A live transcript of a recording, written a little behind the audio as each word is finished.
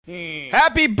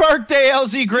Happy birthday,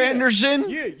 LZ Granderson.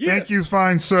 Yeah. Thank you,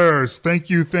 fine sirs. Thank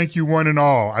you, one and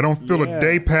all. I don't feel a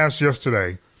day past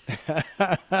yesterday. Well,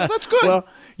 that's good. Well,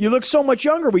 you look so much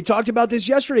younger. We talked about this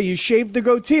yesterday. You shaved the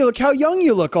goatee. Look how young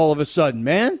you look all of a sudden,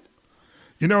 man.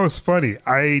 You know, it's funny.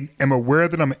 I am aware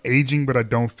that I'm aging, but I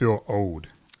don't feel old.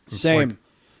 Same.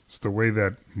 It's the way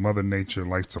that Mother Nature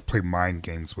likes to play mind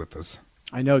games with us.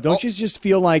 I know. Don't you just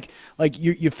feel like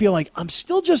you feel like I'm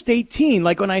still just 18?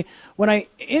 Like when I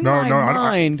in my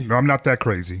mind. No, I'm not that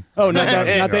crazy. Oh, not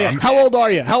that. How old are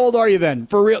you? How old are you then?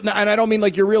 For real? And I don't mean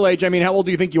like your real age. I mean, how old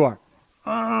do you think you are?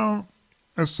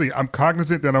 Let's see. I'm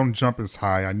cognizant that I don't jump as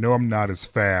high. I know I'm not as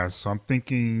fast. So I'm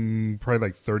thinking probably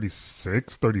like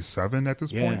 36, 37 at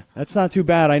this point. Yeah, that's not too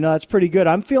bad. I know that's pretty good.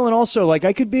 I'm feeling also like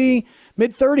I could be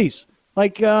mid-30s.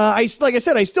 Like I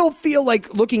said, I still feel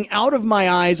like looking out of my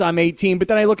eyes, I'm 18, but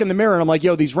then I look in the mirror and I'm like,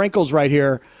 yo, these wrinkles right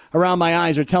here around my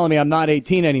eyes are telling me I'm not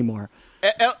 18 anymore.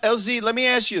 LZ, let me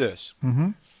ask you this. Mm-hmm.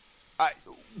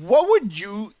 What would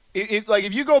you,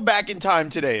 if you go back in time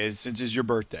today, since it's your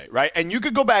birthday, right? And you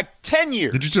could go back 10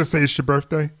 years. Did you just say it's your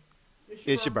birthday?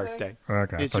 It's your birthday.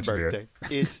 Okay, it's your birthday.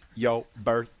 It's your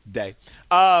birthday.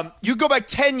 You go back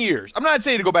 10 years. I'm not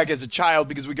saying to go back as a child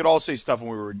because we could all say stuff when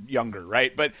we were younger,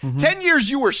 right? But 10 years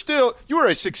you were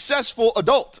a successful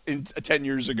adult 10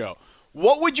 years ago.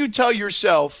 What would you tell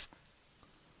yourself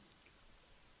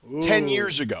 10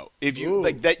 years ago if you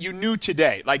that you knew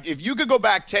today? Like if you could go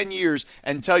back 10 years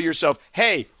and tell yourself,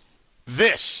 "Hey,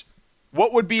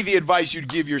 what would be the advice you'd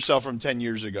give yourself from 10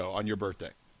 years ago on your birthday?"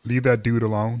 Leave that dude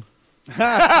alone.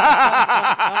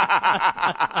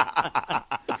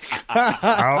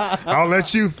 I'll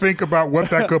let you think about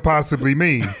what that could possibly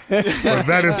mean. But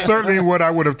that is certainly what I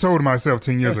would have told myself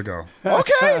 10 years ago.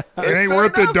 Okay. It ain't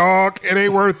worth it, dog. It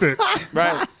ain't worth it.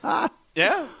 Right.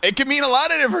 Yeah. It can mean a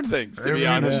lot of different things, to be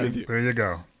honest with you. There you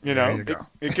go.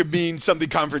 It could mean something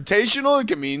confrontational. It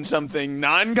could mean something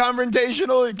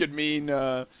non-confrontational. It could mean...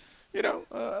 you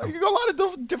could go a lot of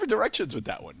different directions with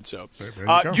that one. So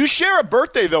you share a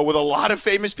birthday, though, with a lot of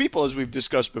famous people, as we've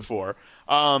discussed before.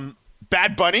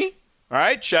 Bad Bunny. All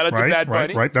right. Shout out to Bad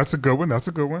Bunny. Right. That's a good one.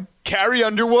 Carrie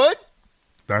Underwood.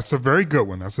 That's a very good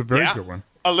one. Good one.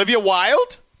 Olivia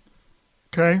Wilde.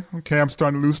 Okay. I'm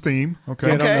starting to lose steam. Okay.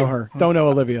 Yeah, I don't know her. Don't know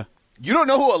Olivia. You don't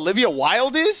know who Olivia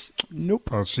Wilde is? Nope.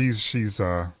 Oh, she's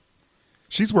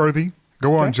worthy.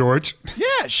 Go on, George.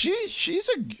 Yeah, she's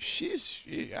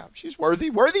worthy.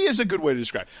 Worthy is a good way to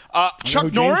describe.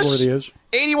 Chuck Norris,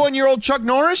 81-year-old Chuck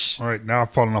Norris. All right, now I'm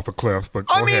falling off a cliff, but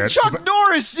go ahead. Chuck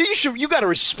Norris. You got to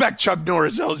respect Chuck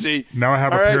Norris, LZ. Now I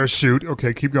have a parachute.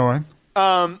 Okay, keep going.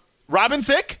 Robin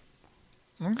Thicke.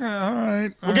 Okay, all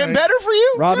right. We're getting better for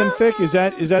you. Robin Thicke, is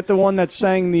that the one that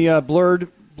sang the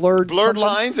blurred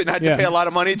lines and had to pay a lot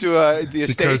of money to the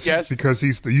estate? Yes, because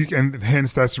and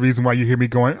hence that's the reason why you hear me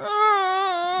going.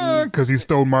 Because he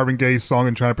stole Marvin Gaye's song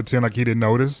and trying to pretend like he didn't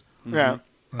notice. Yeah.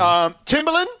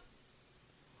 Timbaland.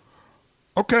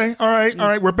 Okay. All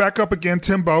right. We're back up again.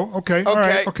 Timbo. Okay. All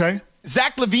right. Okay.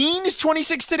 Zach LaVine is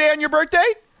 26 today on your birthday.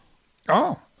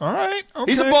 Oh, all right.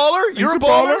 Okay. He's a baller. You're a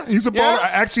baller. He's a baller. Yeah. I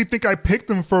actually think I picked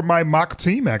him for my mock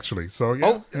team, actually. So, yeah.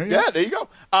 Oh, yeah, there you go.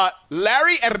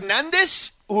 Larry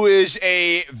Hernandez, who is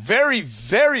a very,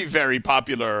 very, very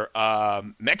popular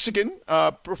Mexican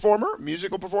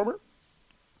musical performer.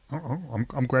 Oh,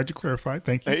 I'm glad you clarified.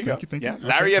 Thank you. Thank you.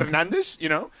 Larry Hernandez,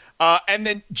 and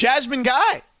then Jasmine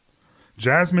Guy.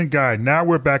 Now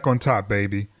we're back on top,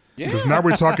 baby. Because now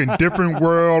we're talking different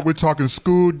world. We're talking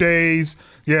school days.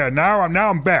 Yeah, now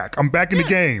I'm back. I'm back in the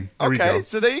game. There we go.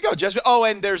 So there you go, Jasmine. Oh,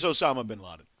 and there's Osama bin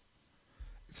Laden.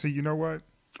 See, you know what?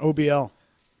 OBL.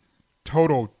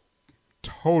 Total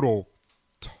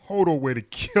way to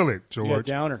kill it, George. Yeah,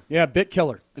 downer. Yeah, bit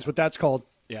killer is what that's called.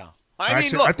 Yeah. I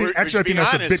think that's a bit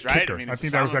kicker. I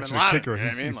think that was actually a kicker.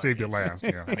 He saved it last.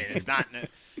 Yeah. I mean, it's not.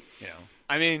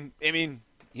 I mean,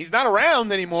 he's not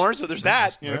around anymore, so there's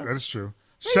that. That is true.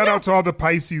 Shout out to all the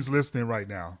Pisces listening right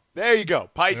now. There you go,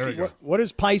 Pisces. What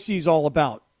is Pisces all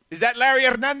about? Is that Larry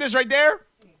Hernandez right there?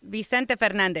 Vicente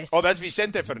Fernandez. Oh, that's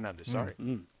Vicente Fernandez. Sorry.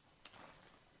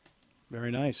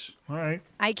 Very nice. All right.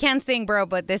 I can't sing, bro,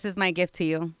 but this is my gift to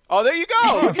you. Oh, there you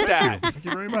go. Look at that. Thank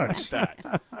you very much.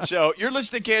 So you're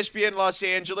listening to KSPN Los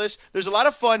Angeles. There's a lot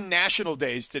of fun national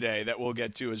days today that we'll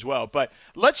get to as well. But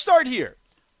let's start here.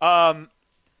 The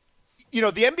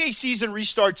NBA season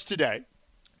restarts today,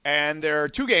 and there are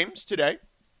 2 games today,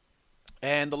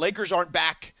 and the Lakers aren't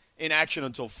back in action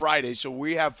until Friday, so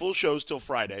we have full shows till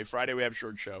Friday. Friday we have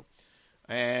short show.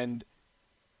 And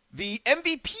the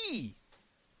MVP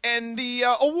and the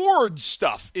awards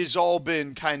stuff is all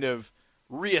been kind of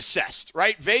reassessed,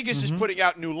 right? Vegas is putting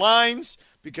out new lines,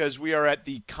 because we are at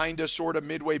the kind of sort of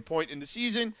midway point in the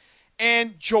season.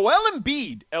 And Joel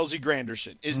Embiid, LZ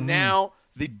Granderson, is now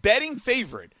the betting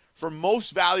favorite for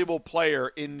most valuable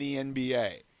player in the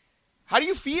NBA. How do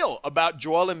you feel about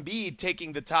Joel Embiid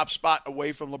taking the top spot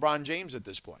away from LeBron James at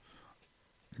this point?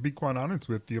 To be quite honest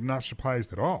with you, I'm not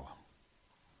surprised at all.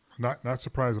 Not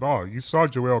surprised at all. You saw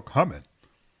Joel coming.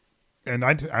 And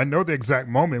I know the exact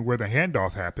moment where the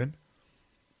handoff happened.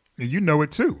 And you know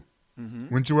it too.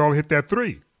 When Joel hit that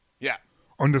three. Yeah.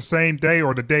 On the same day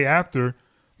or the day after,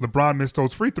 LeBron missed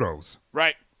those free throws.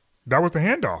 Right. That was the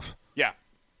handoff. Yeah.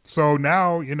 So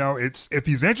now, it's if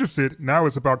he's interested, now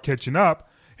it's about catching up.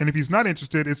 And if he's not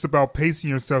interested, it's about pacing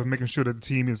yourself and making sure that the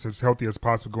team is as healthy as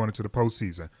possible going into the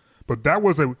postseason. But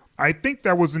I think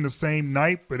that was in the same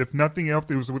night, but if nothing else,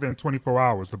 it was within 24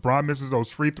 hours. LeBron misses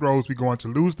those free throws. We go on to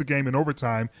lose the game in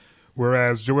overtime,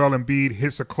 whereas Joel Embiid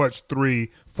hits a clutch three,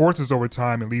 forces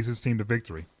overtime, and leads his team to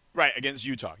victory. Right, against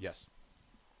Utah, yes.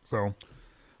 So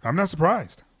I'm not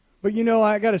surprised. But,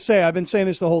 I got to say, I've been saying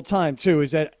this the whole time, too,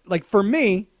 is that, for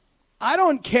me, I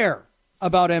don't care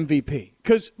about MVP.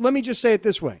 Because let me just say it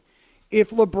this way.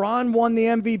 If LeBron won the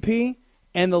MVP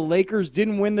and the Lakers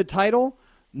didn't win the title,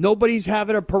 nobody's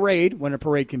having a parade, when a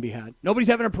parade can be had. Nobody's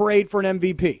having a parade for an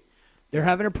MVP. They're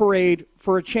having a parade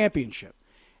for a championship.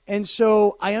 And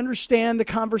so I understand the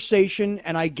conversation,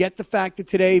 and I get the fact that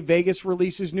today Vegas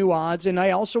releases new odds, and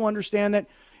I also understand that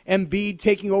Embiid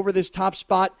taking over this top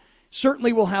spot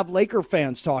certainly will have Laker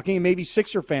fans talking and maybe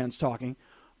Sixer fans talking.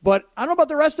 But I don't know about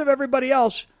the rest of everybody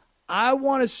else. I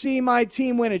want to see my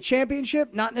team win a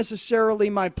championship, not necessarily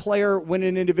my player win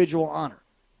an individual honor.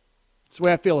 That's the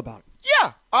way I feel about it.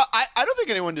 Yeah, I don't think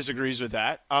anyone disagrees with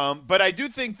that. But I do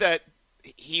think that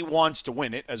he wants to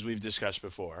win it, as we've discussed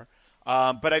before.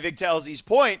 But I think to LZ's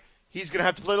point, he's going to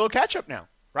have to play a little catch-up now,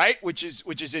 right? Which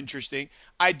is interesting.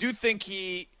 I do think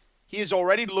he has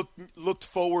already looked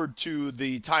forward to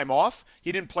the time off.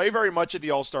 He didn't play very much at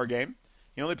the All-Star game.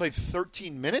 He only played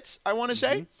 13 minutes, I want to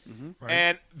say. Right.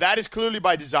 And that is clearly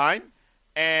by design.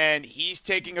 And he's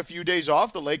taking a few days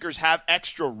off. The Lakers have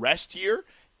extra rest here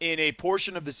in a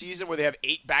portion of the season where they have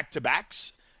 8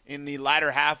 back-to-backs in the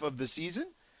latter half of the season.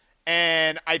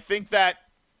 And I think that,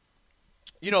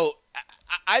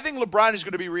 I think LeBron is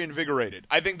going to be reinvigorated.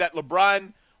 I think that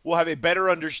LeBron will have a better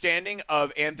understanding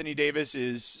of Anthony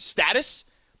Davis's status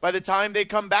by the time they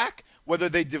come back. Whether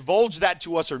they divulge that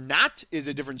to us or not is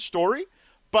a different story.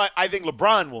 But I think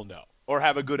LeBron will know or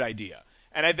have a good idea.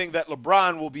 And I think that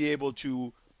LeBron will be able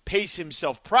to pace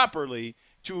himself properly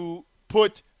to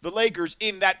put the Lakers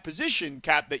in that position,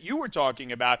 Cap, that you were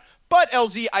talking about. But,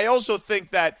 LZ, I also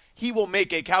think that he will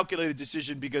make a calculated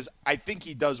decision because I think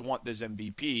he does want this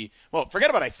MVP. Well, forget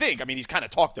about I think. I mean, he's kind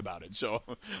of talked about it, so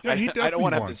yeah, I don't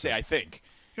want to have to say I think.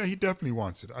 Yeah, he definitely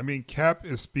wants it. I mean, Cap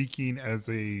is speaking as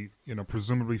a,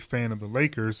 presumably fan of the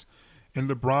Lakers, and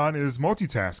LeBron is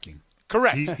multitasking.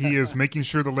 Correct. He is making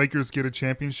sure the Lakers get a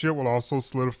championship while also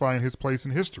solidifying his place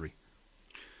in history.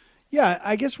 Yeah,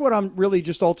 I guess what I'm really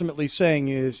just ultimately saying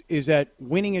is that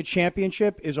winning a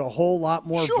championship is a whole lot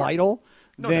more vital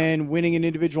than winning an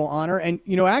individual honor. And,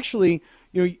 actually,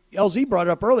 LZ brought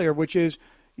it up earlier, which is,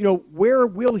 where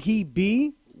will he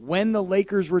be when the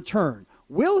Lakers return?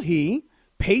 Will he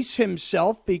pace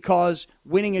himself because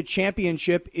winning a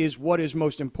championship is what is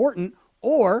most important?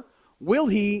 Or will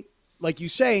he, like you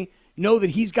say, know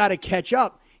that he's got to catch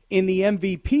up in the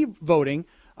MVP voting,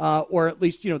 or at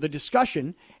least, the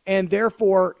discussion, and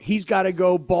therefore he's got to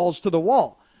go balls to the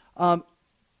wall.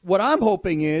 What I'm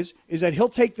hoping is that he'll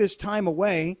take this time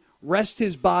away, rest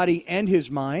his body and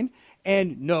his mind,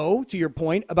 and know, to your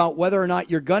point, about whether or not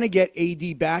you're going to get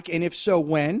AD back, and if so,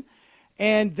 when,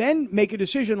 and then make a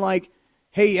decision like,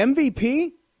 hey,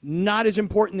 MVP, not as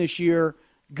important this year,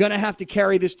 going to have to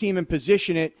carry this team and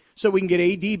position it so we can get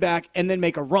AD back and then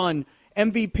make a run.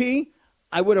 MVP,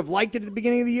 I would have liked it at the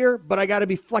beginning of the year, but I got to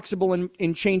be flexible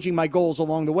in changing my goals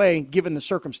along the way, given the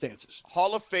circumstances.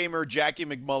 Hall of Famer Jackie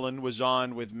McMullen was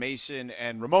on with Mason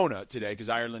and Ramona today because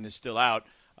Ireland is still out.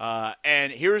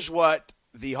 And here's what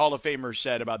the Hall of Famer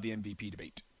said about the MVP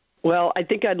debate. Well, I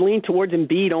think I'd lean towards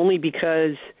Embiid only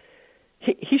because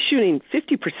he's shooting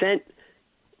 50%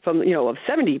 from, of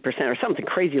 70% or something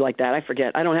crazy like that. I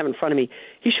forget. I don't have it in front of me.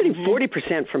 He's shooting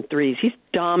 40% from threes. He's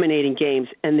dominating games,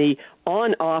 and the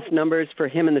on-off numbers for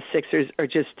him and the Sixers are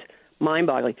just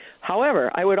mind-boggling.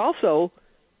 However, I would also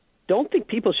don't think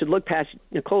people should look past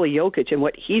Nikola Jokic and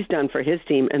what he's done for his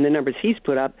team and the numbers he's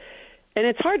put up. And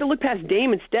it's hard to look past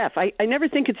Dame and Steph. I never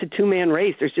think it's a two-man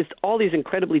race. There's just all these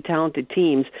incredibly talented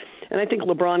teams. And I think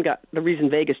LeBron got the reason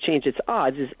Vegas changed its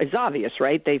odds is obvious,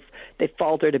 right? They've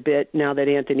faltered a bit now that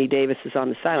Anthony Davis is on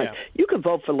the sideline. Yeah. You could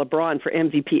vote for LeBron for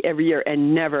MVP every year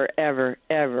and never, ever,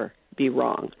 ever be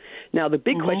wrong. Now, the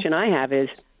big question I have is,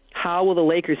 how will the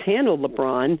Lakers handle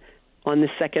LeBron on the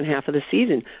second half of the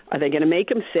season? Are they going to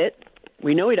make him sit?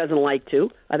 We know he doesn't like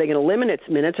to. Are they going to limit its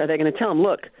minutes? Are they going to tell him,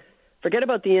 look, forget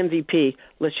about the MVP.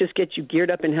 Let's just get you geared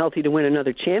up and healthy to win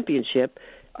another championship.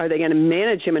 Are they going to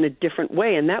manage him in a different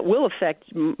way? And that will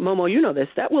affect, Momo, you know this,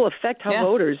 that will affect how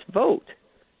voters vote.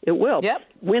 It will. Yep.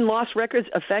 Win-loss records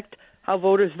affect how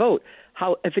voters vote.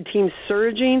 How if a team's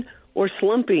surging or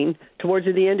slumping towards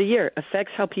the end of the year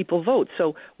affects how people vote.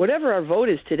 So whatever our vote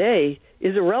is today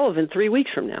is irrelevant 3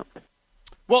 weeks from now.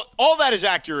 Well, all that is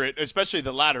accurate, especially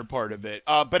the latter part of it.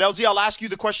 But, LZ, I'll ask you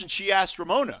the question she asked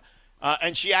Ramona,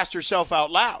 and she asked herself out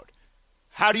loud.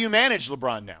 How do you manage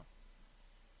LeBron now?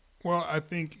 Well, I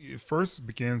think it first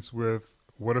begins with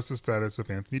what is the status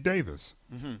of Anthony Davis?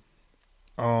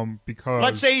 Because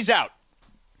let's say he's out.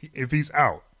 If he's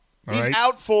out, he's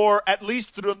out for at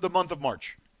least through the month of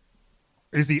March.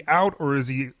 Is he out, or is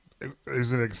it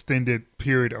an extended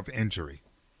period of injury?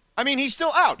 I mean, he's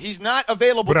still out. He's not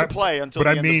available to play until the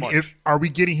end of March. Are we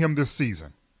getting him this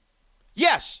season?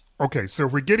 Yes. Okay, so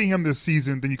if we're getting him this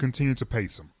season, then you continue to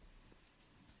pace him.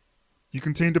 You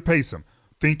continue to pace him,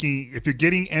 thinking if you're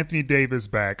getting Anthony Davis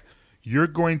back, you're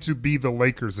going to be the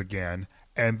Lakers again,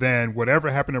 and then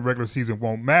whatever happened in regular season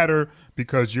won't matter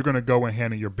because you're going to go and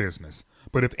handle your business.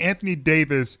 But if Anthony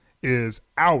Davis is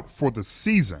out for the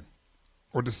season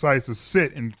or decides to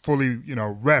sit and fully,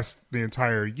 rest the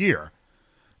entire year,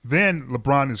 then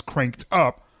LeBron is cranked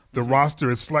up, the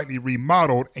roster is slightly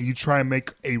remodeled, and you try and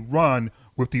make a run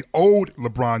with the old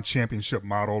LeBron championship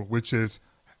model, which is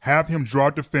have him draw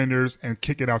defenders and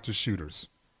kick it out to shooters.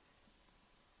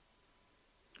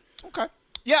 Okay.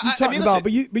 Yeah,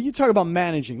 but you talk about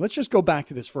managing. Let's just go back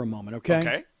to this for a moment, okay?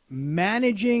 Okay.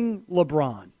 Managing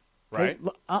LeBron. Okay? Right.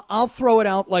 I'll throw it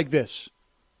out like this.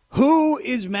 Who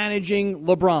is managing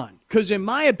LeBron? Because in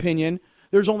my opinion,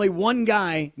 there's only one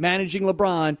guy managing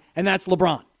LeBron, and that's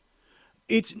LeBron.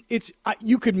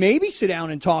 You could maybe sit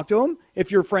down and talk to him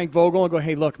if you're Frank Vogel and go,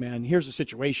 hey, look, man, here's the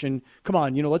situation. Come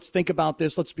on, let's think about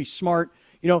this. Let's be smart,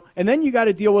 And then you got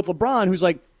to deal with LeBron, who's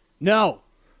like, no,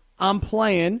 I'm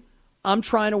playing. I'm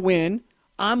trying to win.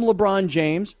 I'm LeBron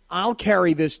James. I'll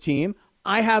carry this team.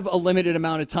 I have a limited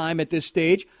amount of time at this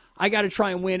stage. I got to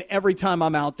try and win every time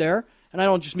I'm out there. And I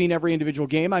don't just mean every individual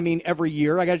game. I mean every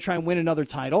year. I got to try and win another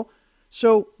title.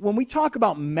 So when we talk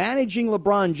about managing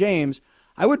LeBron James,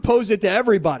 I would pose it to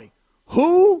everybody.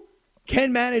 Who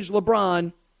can manage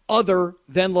LeBron other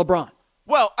than LeBron?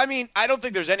 Well, I mean, I don't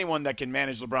think there's anyone that can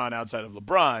manage LeBron outside of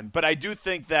LeBron, but I do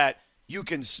think that you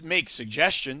can make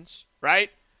suggestions, right?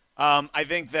 I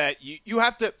think that you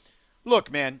have to –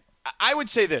 look, man, I would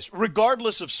say this,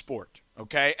 regardless of sport,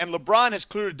 okay? And LeBron has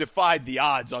clearly defied the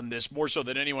odds on this more so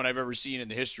than anyone I've ever seen in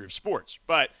the history of sports.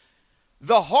 But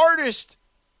the hardest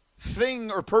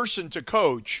thing or person to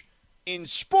coach in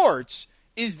sports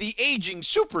is the aging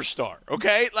superstar,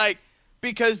 okay?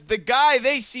 Because the guy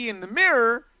they see in the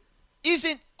mirror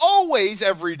isn't always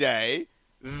every day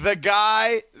the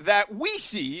guy that we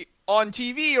see on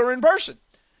TV or in person.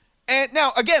 And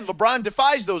now, again, LeBron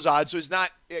defies those odds, so it's not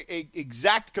an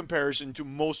exact comparison to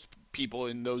most people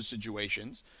in those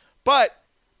situations. But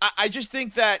I just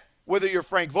think that whether you're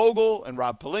Frank Vogel and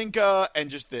Rob Pelinka and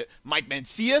just the Mike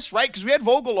Mancias, right? Because we had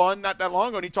Vogel on not that long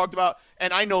ago, and he talked about,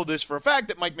 and I know this for a fact,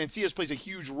 that Mike Mancias plays a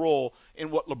huge role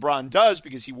in what LeBron does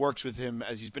because he works with him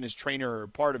as he's been his trainer or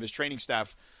part of his training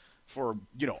staff for,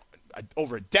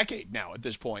 over a decade now at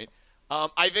this point.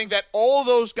 I think that all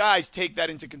those guys take that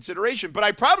into consideration. But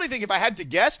I probably think if I had to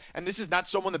guess, and this is not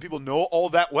someone that people know all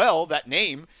that well, that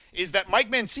name, is that Mike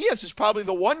Mancias is probably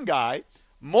the one guy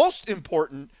most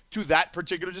important to that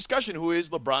particular discussion, who is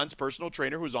LeBron's personal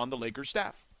trainer who's on the Lakers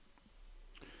staff.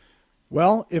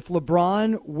 Well, if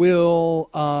LeBron will,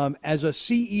 as a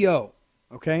CEO,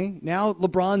 okay, now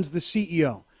LeBron's the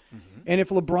CEO. And if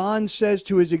LeBron says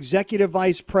to his executive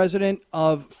vice president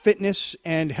of fitness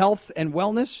and health and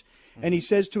wellness, and he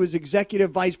says to his executive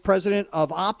vice president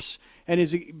of ops and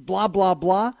his blah, blah,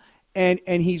 blah, and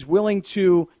he's willing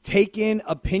to take in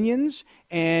opinions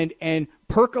and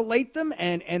percolate them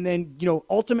and then,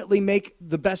 ultimately make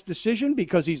the best decision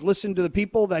because he's listened to the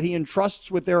people that he entrusts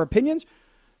with their opinions,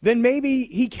 then maybe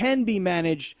he can be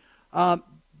managed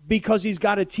because he's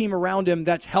got a team around him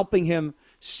that's helping him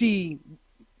see,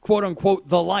 quote unquote,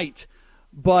 the light.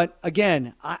 But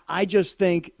again, I just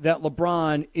think that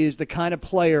LeBron is the kind of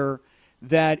player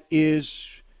that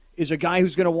is a guy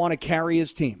who's going to want to carry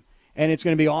his team. and it's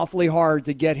going to be awfully hard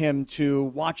to get him to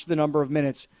watch the number of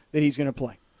minutes that he's going to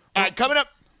play. All right, coming up.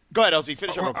 Go ahead, LZ.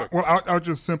 Finish up real quick. Well, I'll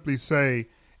just simply say,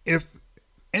 if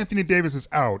Anthony Davis is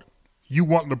out, you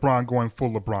want LeBron going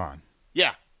full LeBron.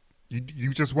 Yeah.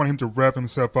 You just want him to rev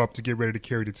himself up to get ready to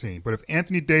carry the team. But if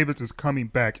Anthony Davis is coming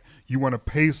back, you want to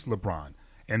pace LeBron.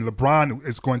 And LeBron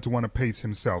is going to want to pace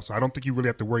himself. So I don't think you really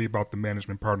have to worry about the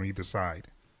management part on either side.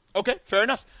 Okay, fair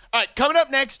enough. All right, coming up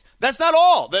next, that's not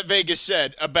all that Vegas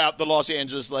said about the Los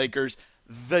Angeles Lakers.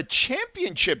 The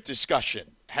championship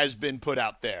discussion has been put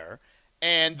out there,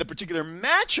 and the particular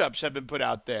matchups have been put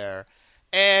out there.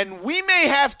 And we may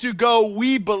have to go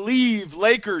We Believe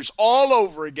Lakers all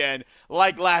over again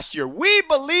like last year. We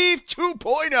Believe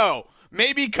 2.0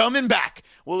 may be coming back.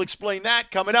 We'll explain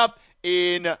that coming up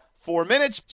in 4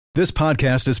 minutes. This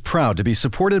podcast is proud to be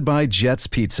supported by Jets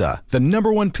Pizza, the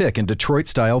 #1 pick in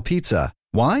Detroit-style pizza.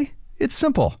 Why? It's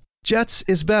simple. Jets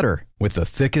is better. With the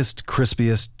thickest,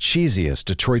 crispiest, cheesiest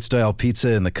Detroit-style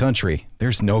pizza in the country,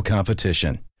 there's no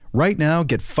competition. Right now,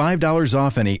 get $5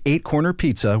 off any 8-corner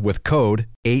pizza with code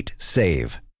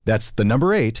 8SAVE. That's the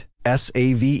number 8,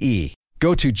 SAVE.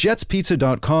 Go to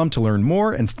jetspizza.com to learn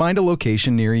more and find a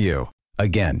location near you.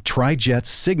 Again, try Jet's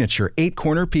signature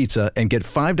 8-corner pizza and get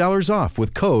 $5 off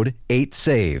with code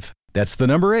 8SAVE. That's the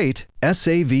number 8,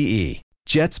 SAVE.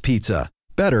 Jet's Pizza.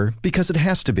 Better because it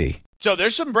has to be. So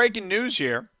there's some breaking news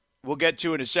here we'll get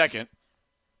to in a second.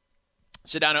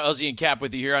 Sit down to LZ and Cap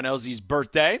with you here on LZ's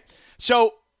birthday.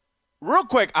 So real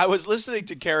quick, I was listening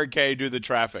to Kara Kay do the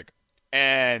traffic,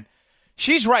 and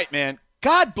she's right, man.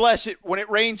 God bless it. When it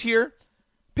rains here,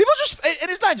 people just,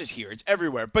 and it's not just here, it's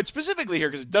everywhere, but specifically here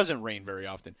because it doesn't rain very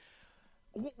often.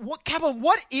 Kaplan,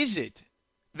 what is it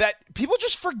that people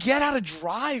just forget how to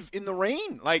drive in the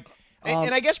rain? Like,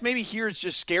 and I guess maybe here it's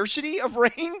just scarcity of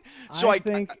rain. So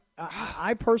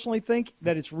I personally think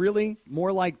that it's really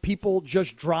more like people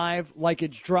just drive like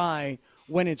it's dry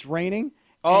when it's raining.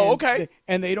 Oh, okay.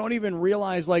 And they don't even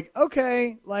realize, like,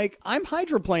 okay, like I'm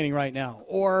hydroplaning right now.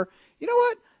 Or, you know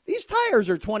what? These tires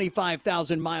are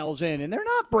 25,000 miles in, and they're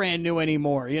not brand new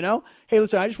anymore, you know? Hey,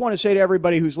 listen, I just want to say to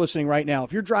everybody who's listening right now,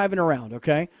 if you're driving around,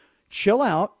 okay, chill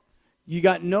out.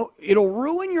 It'll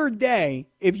ruin your day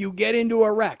if you get into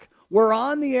a wreck. We're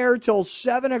on the air till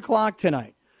 7 o'clock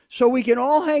tonight. So we can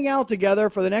all hang out together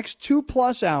for the next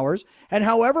 2+ hours, and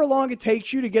however long it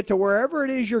takes you to get to wherever it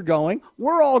is you're going,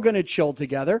 we're all going to chill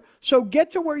together. So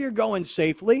get to where you're going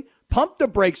safely, pump the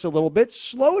brakes a little bit,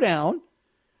 slow down,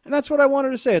 and that's what I wanted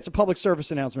to say. It's a public service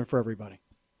announcement for everybody.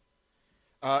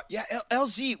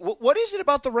 LZ, what is it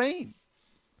about the rain?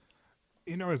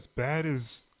 You know, as bad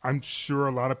as I'm sure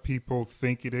a lot of people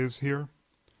think it is here,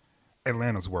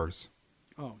 Atlanta's worse.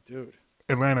 Oh, dude.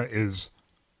 Atlanta is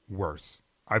worse.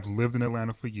 I've lived in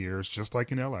Atlanta for years, just like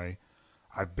in L.A.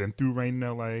 I've been through rain in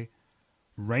L.A.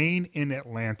 Rain in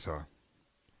Atlanta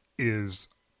is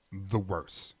the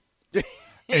worst.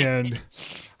 And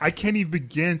I can't even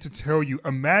begin to tell you.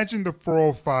 Imagine the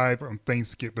 405 on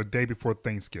Thanksgiving, the day before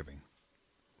Thanksgiving.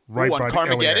 Right by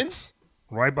the LAX.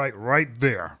 Right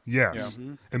there. Yes.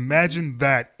 Yeah. Imagine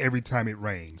that every time it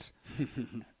rains.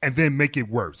 And then make it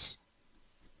worse.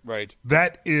 Right.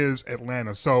 That is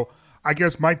Atlanta. So I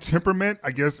guess my temperament,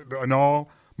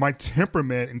 my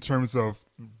temperament in terms of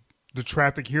the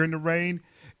traffic here in the rain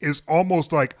is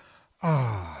almost like,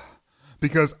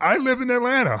 because I lived in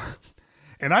Atlanta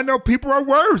and I know people are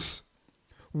worse,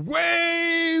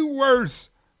 way worse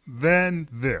than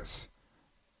this.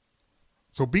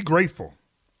 So be grateful,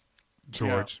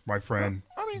 George, my friend.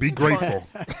 Be grateful.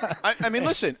 I mean,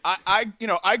 listen. I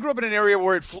grew up in an area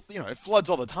where it floods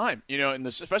all the time.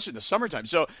 Especially in the summertime.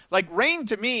 So, like rain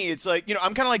to me, it's like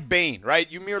I'm kind of like Bane, right?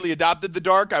 You merely adopted the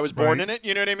dark. I was born in it.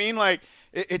 You know what I mean? Like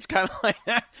it's kind of like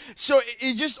that. So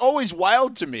it's just always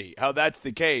wild to me how that's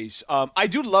the case. I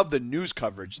do love the news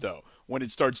coverage though. When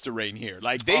it starts to rain here.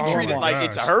 Like, they treat it like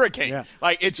it's a hurricane. Yeah.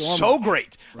 Like, it's so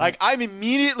great. Right. Like, I'm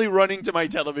immediately running to my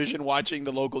television watching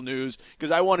the local news because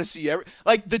I want to see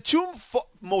the two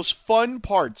most fun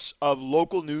parts of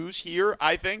local news here,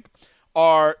 I think,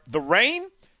 are the rain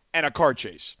and a car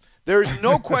chase. There's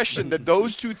no question that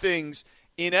those two things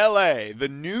in L.A., the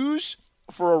news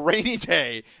for a rainy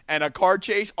day and a car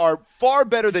chase, are far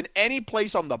better than any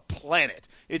place on the planet.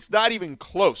 It's not even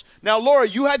close. Now, Laura,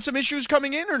 you had some issues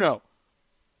coming in or no?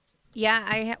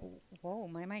 Yeah, whoa,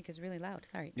 my mic is really loud.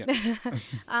 Sorry. Yeah,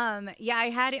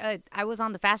 I was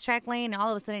on the fast track lane, and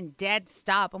all of a sudden, dead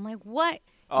stop. I'm like, what?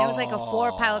 And it was like a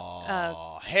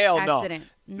 4-pile hell accident.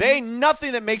 No. There ain't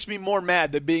nothing that makes me more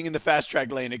mad than being in the fast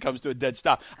track lane when it comes to a dead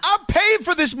stop. I'm paid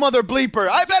for this mother bleeper.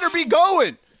 I better be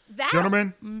going.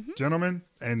 Gentlemen,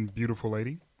 and beautiful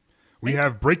lady, we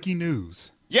have breaking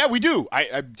news. Yeah, we do.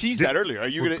 I teased that earlier. Are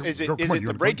you gonna? Is it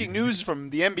the breaking news from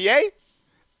the NBA?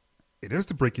 It is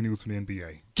the breaking news from the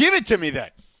NBA. Give it to me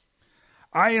then.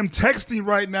 I am texting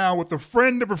right now with a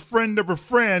friend of a friend of a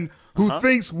friend who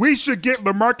thinks we should get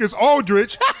LaMarcus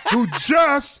Aldridge, who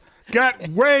just got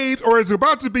waived or is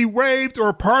about to be waived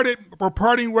or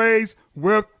parting ways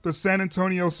with the San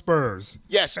Antonio Spurs.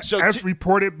 Yes. So as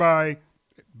reported by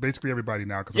basically everybody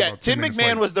now. Yeah, Tim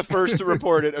McMahon was the first to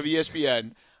report it of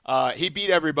ESPN. He beat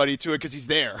everybody to it because he's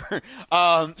there.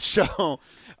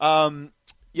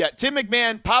 Yeah, Tim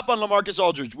McMahon, pop on LaMarcus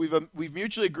Aldridge. We've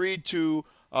mutually agreed to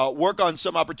work on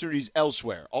some opportunities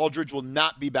elsewhere. Aldridge will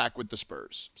not be back with the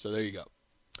Spurs. So there you go.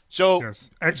 So yes.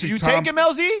 Actually, do you take him,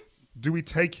 LZ? Do we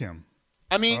take him?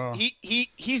 I mean,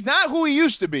 he's not who he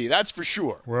used to be. That's for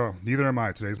sure. Well, neither am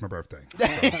I. Today's my birthday. So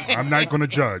I'm not going to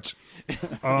judge.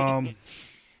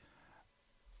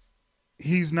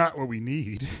 He's not what we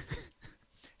need.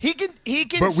 He can we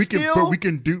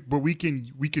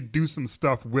can do some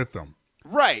stuff with him.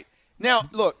 Right. Now,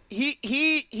 look,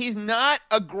 he's not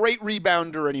a great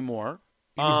rebounder anymore.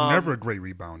 He was never a great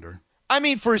rebounder. I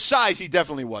mean, for his size, he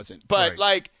definitely wasn't. But,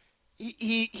 right.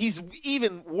 He's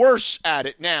even worse at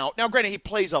it now. Now, granted, he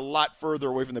plays a lot further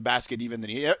away from the basket even than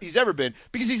he's ever been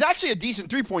because he's actually a decent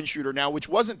three-point shooter now, which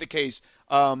wasn't the case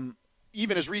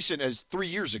even as recent as 3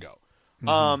 years ago.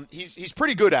 Mm-hmm. He's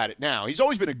pretty good at it now. He's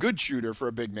always been a good shooter for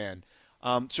a big man.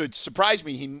 So it surprised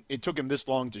me it took him this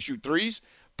long to shoot threes.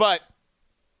 But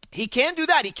he can do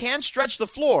that. He can stretch the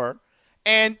floor.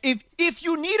 And if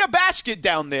you need a basket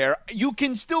down there, you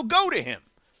can still go to him.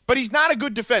 But he's not a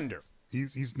good defender.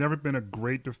 He's never been a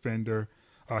great defender.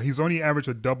 He's only averaged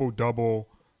a double-double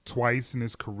twice in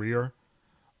his career.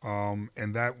 And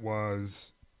that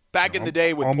was back in the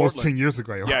day with almost Portland. 10 years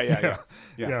ago.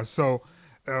 Yeah. So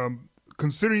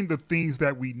considering the things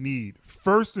that we need,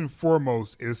 first and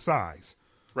foremost is size.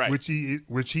 Right. Which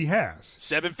he has.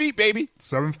 7 feet, baby.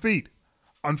 7 feet.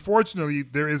 Unfortunately,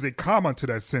 there is a comma to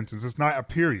that sentence. It's not a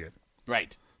period.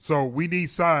 Right. So we need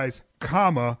size,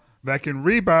 comma, that can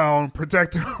rebound,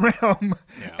 protect the rim,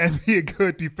 and be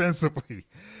good defensively.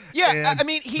 Yeah, and I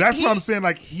mean, that's what I'm saying.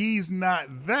 Like, he's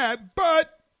not that,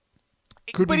 but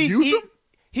could we use him?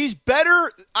 He's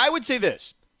better. I would say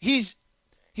this. He's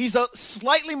a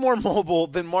slightly more mobile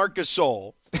than Marc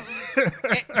Gasol.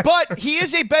 But he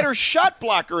is a better shot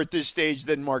blocker at this stage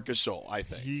than Marc Gasol, I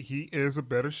think. He is a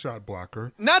better shot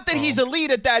blocker. Not that he's elite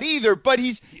at that either, but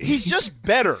he's just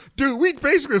better. Dude, we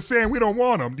basically are saying we don't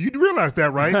want him. You realize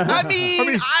that, right? I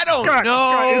mean, I don't know.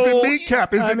 Scott, is it me,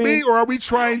 Cap? Is it me, or are we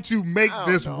trying to make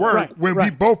this work when we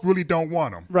both really don't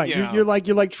want him? Right. Yeah. You're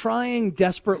like trying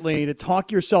desperately to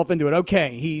talk yourself into it.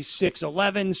 Okay, he's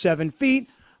 6'11", 7 feet.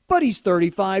 But he's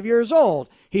 35 years old.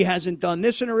 He hasn't done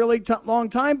this in a really long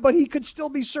time, but he could still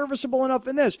be serviceable enough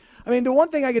in this. I mean, the one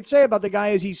thing I could say about the guy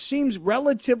is he seems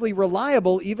relatively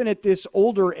reliable, even at this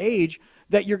older age,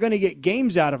 that you're going to get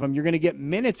games out of him. You're going to get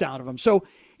minutes out of him. So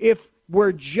if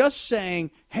we're just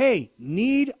saying, hey,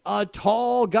 need a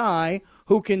tall guy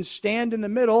who can stand in the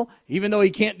middle, even though he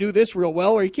can't do this real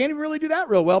well, or he can't even really do that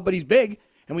real well, but he's big,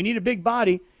 and we need a big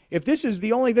body. If this is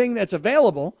the only thing that's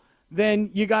available,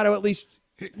 then you got to at least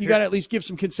give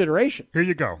some consideration. Here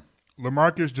you go.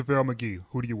 LaMarcus, JaVale McGee.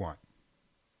 Who do you want?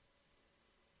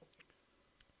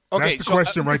 Okay, that's the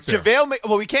question right there.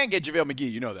 Well, we can't get JaVale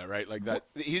McGee. You know that, right? Like that,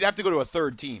 he'd have to go to a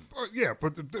third team. Yeah,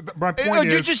 but my point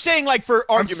is, you're just saying, like, for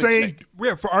argument's sake.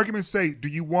 Yeah, for argument's sake, do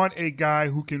you want a guy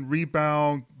who can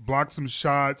rebound, block some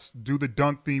shots, do the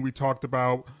dunk thing we talked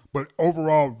about, but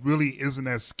overall really isn't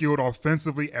as skilled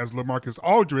offensively as LaMarcus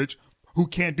Aldridge, who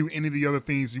can't do any of the other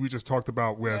things we just talked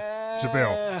about with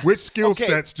JaVale? Which skill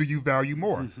sets do you value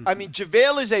more? I mean,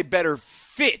 JaVale is a better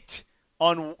fit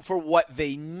for what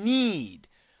they need.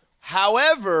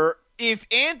 However, if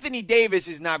Anthony Davis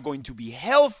is not going to be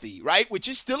healthy, right, which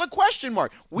is still a question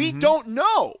mark, we don't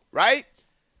know, right,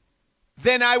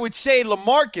 then I would say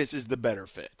LaMarcus is the better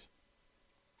fit.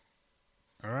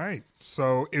 All right.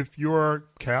 So if you're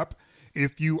Cap,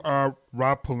 if you are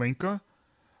Rob Pelinka,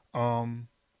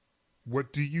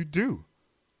 what do you do?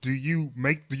 Do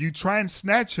you try and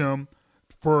snatch him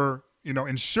for,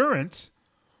 insurance,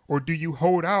 or do you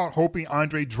hold out hoping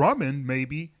Andre Drummond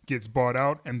maybe gets bought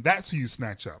out and that's who you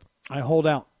snatch up? I hold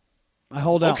out.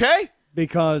 Okay.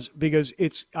 Because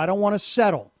I don't want to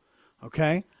settle.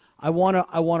 Okay? I want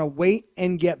to wait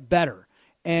and get better.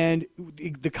 And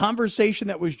the conversation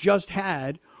that was just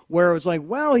had where it was like,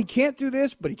 well, he can't do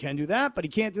this, but he can do that, but he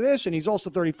can't do this, and he's also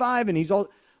 35, and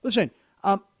listen,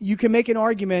 you can make an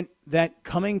argument that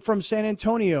coming from San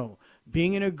Antonio,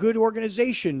 being in a good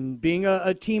organization, being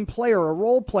a team player, a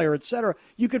role player, etc.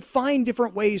 You could find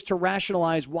different ways to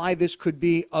rationalize why this could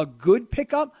be a good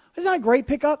pickup. It's not a great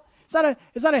pickup.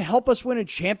 It's not a help us win a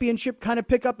championship kind of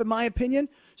pickup, in my opinion.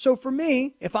 So for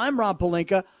me, if I'm Rob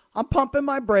Pelinka, I'm pumping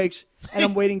my brakes, and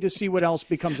I'm waiting to see what else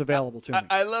becomes available to me.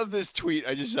 I love this tweet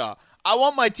I just saw. I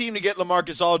want my team to get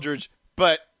LaMarcus Aldridge,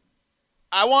 but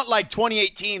I want like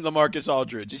 2018 LaMarcus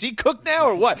Aldridge. Is he cooked now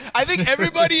or what? I think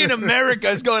everybody in America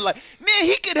is going like, man,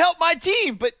 he could help my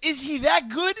team, but is he that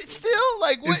good still?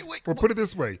 Like, wait. Well, put it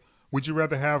this way. Would you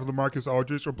rather have LaMarcus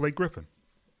Aldridge or Blake Griffin?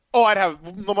 Oh, I'd have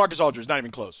LaMarcus Aldridge, not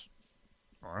even close.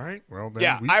 All right. Well, then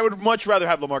yeah, I would much rather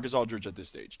have LaMarcus Aldridge at this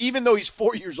stage, even though he's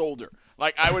 4 years older.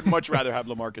 Like, I would much rather have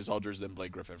LaMarcus Aldridge than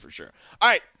Blake Griffin for sure. All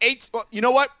right, well, you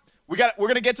know what? We're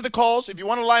going to get to the calls. If you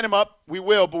want to line them up, we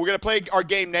will, but we're going to play our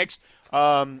game next.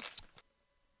 What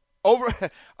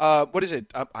is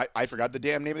it? I forgot the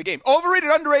damn name of the game. Overrated,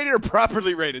 underrated, or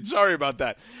properly rated. Sorry about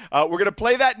that. We're going to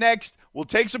play that next. We'll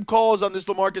take some calls on this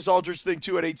LaMarcus Aldridge thing,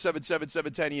 too, at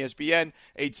 877-710-ESPN,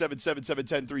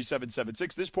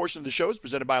 877-710-3776. This portion of the show is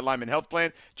presented by Alignment Health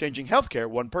Plan, changing healthcare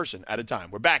one person at a time.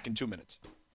 We're back in 2 minutes.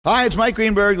 Hi, it's Mike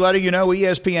Greenberg letting you know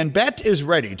ESPN Bet is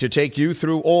ready to take you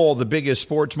through all the biggest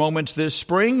sports moments this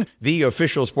spring. The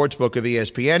official sportsbook of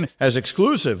ESPN has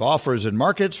exclusive offers and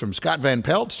markets from Scott Van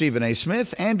Pelt, Stephen A.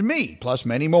 Smith, and me, plus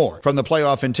many more. From the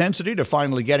playoff intensity to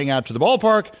finally getting out to the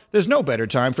ballpark, there's no better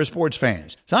time for sports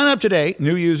fans. Sign up today.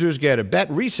 New users get a bet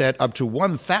reset up to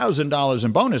 $1,000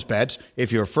 in bonus bets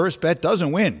if your first bet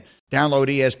doesn't win. Download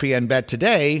ESPN Bet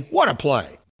today. What a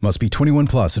play. Must be 21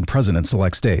 plus and present in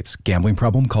select states. Gambling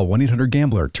problem? Call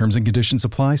 1-800-GAMBLER. Terms and conditions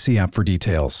apply. See app for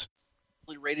details.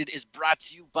 Rated is brought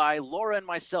to you by Laura and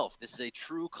myself. This is a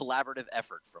true collaborative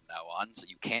effort from now on, so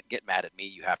you can't get mad at me.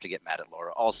 You have to get mad at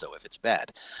Laura also if it's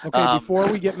bad. Okay, before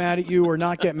we get mad at you or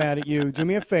not get mad at you, do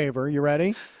me a favor. You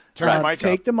ready?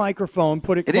 Take the microphone,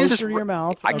 put it closer to your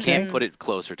mouth. I can't put it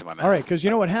closer to my mouth. All right, because you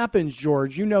know what happens,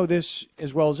 George. You know this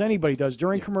as well as anybody does.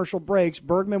 During commercial breaks,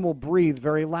 Bergman will breathe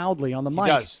very loudly on the mic.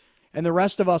 He does. And the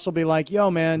rest of us will be like, yo,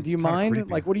 man, do you mind? Creepy.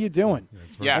 Like, what are you doing?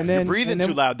 Yeah, and then, you're breathing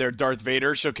too loud there, Darth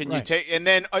Vader. So can you take – and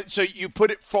then so you put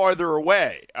it farther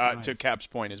away to Cap's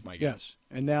point is my guess.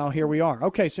 Yes, and now here we are.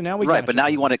 Okay, so now we got but now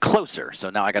you want it closer, so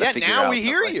now I got to figure out. Yeah, now we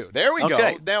hear you. There we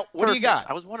go. Now, what do you got?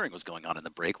 I was wondering what's going on in the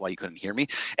break, why you couldn't hear me.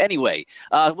 Anyway,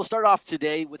 we'll start off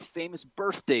today with famous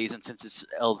birthdays, and since it's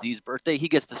LZ's birthday, he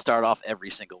gets to start off every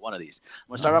single one of these. I'm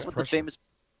going to start off with the famous –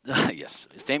 yes,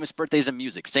 famous birthdays in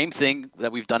music. Same thing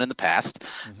that we've done in the past.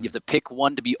 Mm-hmm. You have to pick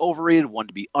one to be overrated, one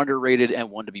to be underrated,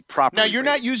 and one to be properly Now, you're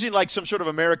rated. not using like some sort of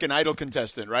American Idol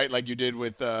contestant, right? Like you did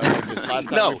with this last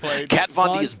time we played. Kat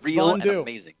Von D is real and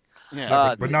amazing.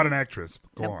 Yeah. But not an actress.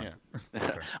 Go on. Yeah.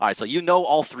 Okay. All right, so you know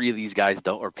all three of these guys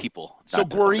don't, or people. So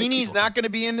Guarini's not going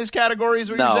to be in this category, is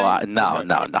what you're saying? No,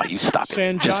 you stop it.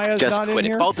 Sanjaya's just not quit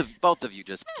in it. here? Both of you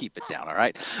just keep it down, all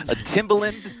right?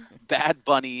 Timbaland, Bad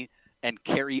Bunny, and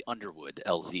Carrie Underwood,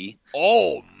 LZ.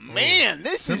 Oh, man,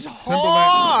 this is Timbaland.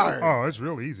 hard. Oh, it's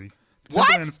real easy. What?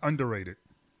 Timbaland is underrated.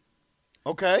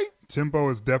 Okay. Timbo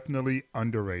is definitely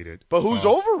underrated. But who's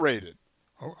overrated?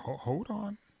 Hold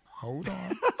on.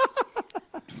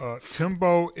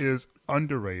 Timbo is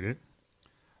underrated.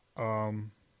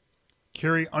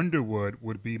 Carrie Underwood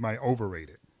would be my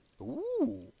overrated.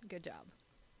 Ooh. Good job.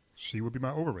 She would be my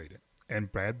overrated.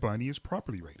 And Bad Bunny is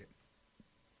properly rated.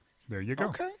 There you go.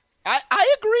 Okay.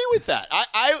 I agree with that.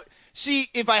 I see,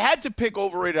 if I had to pick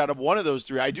overrated out of one of those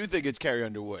three, I do think it's Carrie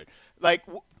Underwood. Like,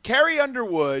 Carrie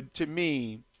Underwood, to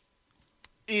me,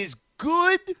 is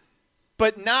good,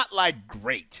 but not, like,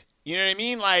 great. You know what I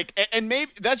mean? Like, and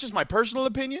maybe that's just my personal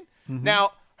opinion. Mm-hmm.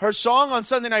 Now, her song on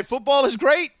Sunday Night Football is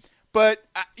great, but,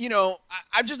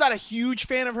 I'm just not a huge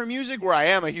fan of her music, where I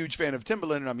am a huge fan of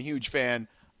Timbaland, and I'm a huge fan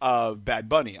of Bad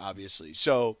Bunny, obviously.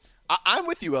 So, I'm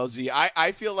with you, LZ.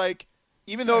 I feel like,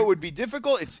 even though it would be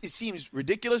difficult, it seems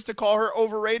ridiculous to call her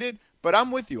overrated, but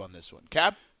I'm with you on this one.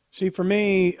 Cap? See, for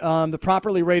me, the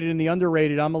properly rated and the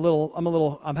underrated, I'm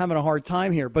having a hard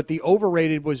time here. But the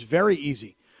overrated was very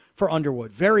easy for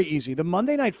Underwood, very easy. The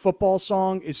Monday Night Football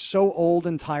song is so old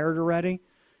and tired already,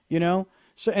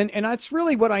 So and that's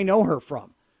really what I know her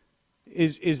from.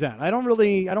 Is that I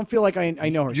don't feel like I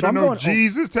know her. You don't know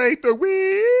Jesus Take the Wheel.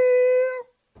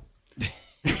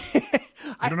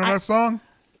 You don't know that song?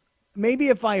 Maybe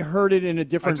if I heard it in a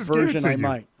different version, I you.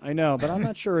 might. I know, but I'm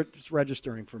not sure it's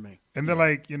registering for me. And then,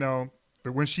 like,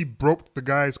 when she broke the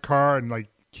guy's car and, like,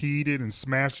 keyed it and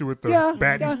smashed it with the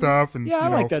bat and stuff. And, I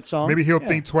like that song. Maybe he'll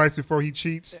think twice before he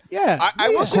cheats. Yeah. I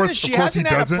will say this. She hasn't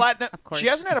had a platinum Of course.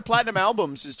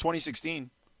 album since 2016.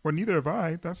 Well, neither have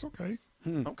I. That's okay.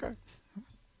 Okay.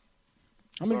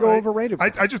 I'm going to go overrated.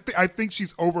 I think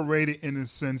she's overrated in the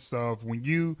sense of when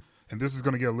you, and this is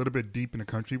going to get a little bit deep in the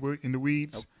country, in the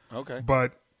weeds. Okay.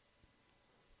 But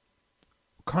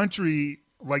country,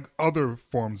 like other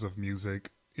forms of music,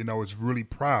 is really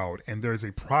proud, and there's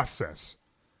a process.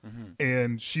 Mm-hmm.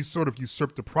 And she sort of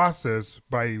usurped the process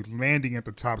by landing at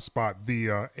the top spot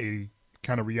via a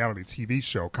kind of reality TV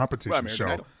show, competition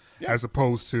show, as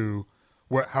opposed to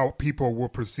how people will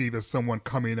perceive as someone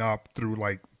coming up through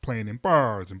like playing in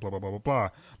bars and blah, blah, blah, blah, blah.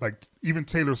 Like even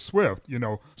Taylor Swift,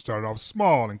 started off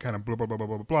small and kind of blah, blah, blah, blah,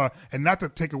 blah, blah. And not to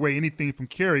take away anything from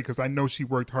Carrie, because I know she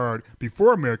worked hard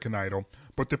before American Idol,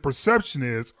 but the perception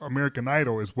is American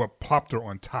Idol is what plopped her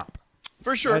on top.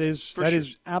 For sure. That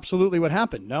is absolutely what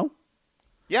happened, no?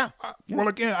 Yeah. Well,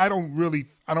 again, I don't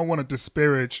want to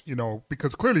disparage,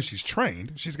 because clearly she's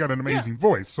trained. She's got an amazing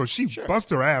voice. So she bust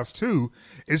her ass too.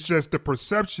 It's just the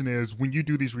perception is when you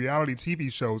do these reality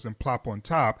TV shows and plop on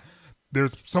top,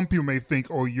 there's some people may think,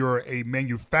 oh, you're a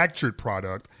manufactured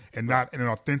product and not an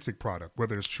authentic product,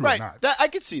 whether it's true or not. I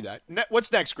could see that.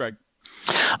 What's next, Greg?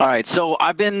 All right, so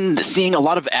I've been seeing a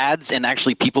lot of ads and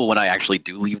actually people when I actually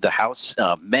do leave the house,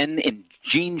 men in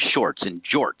jean shorts and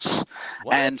jorts.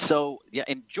 What? And so,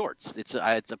 in jorts. It's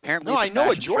apparently. No, I know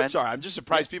what jorts are. I'm just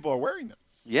surprised people are wearing them.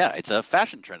 Yeah, it's a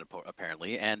fashion trend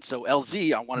apparently. And so,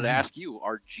 LZ, I wanted to ask you: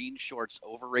 are jean shorts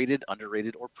overrated,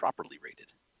 underrated, or properly rated?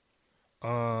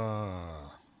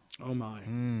 Oh my.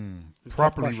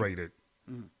 Properly rated.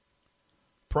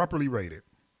 Properly rated.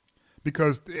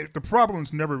 Because the problem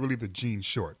is never really the jean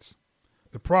shorts.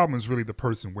 The problem is really the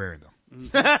person wearing them.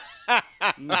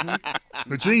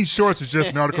 The jean shorts is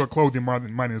just an article of clothing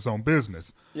minding its own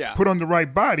business. Yeah. Put on the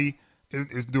right body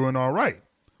is doing all right.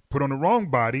 Put on the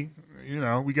wrong body,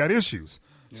 we got issues.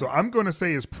 Yeah. So I'm going to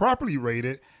say it's properly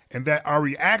rated, and that our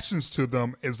reactions to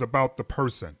them is about the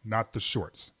person, not the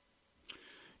shorts.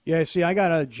 Yeah, see, I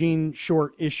got a jean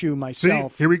short issue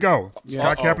myself. See, here we go. Yeah.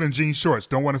 Scott Kaplan jean shorts.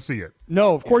 Don't want to see it.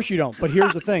 No, of course you don't. But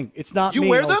here's the thing. It's not you me,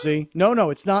 wear LZ. them?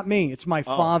 No, it's not me. It's my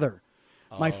father.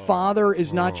 My father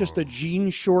is not just a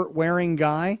jean short wearing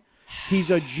guy.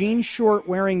 He's a jean short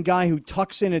wearing guy who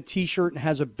tucks in a T-shirt and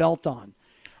has a belt on.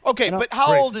 Okay, but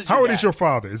how old is How old is your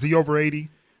father? Is he over 80?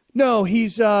 No,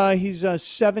 he's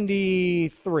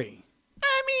 73.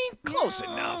 I mean, close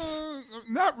enough.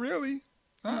 Not really.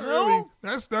 Not really.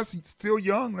 That's still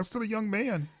young. That's still a young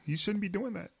man. He shouldn't be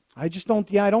doing that. I just don't.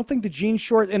 Yeah, I don't think the jean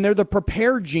short, and they're the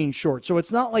prepared jean shorts. So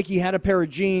it's not like he had a pair of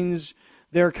jeans.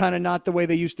 They're kind of not the way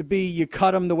they used to be. You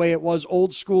cut them the way it was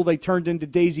old school. They turned into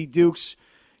Daisy Dukes.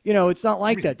 It's not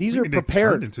like that. These are prepared. They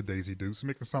turned into Daisy Dukes.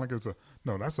 Make it sound like that's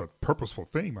a purposeful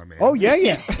thing, my man. Oh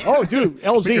yeah. Oh, dude,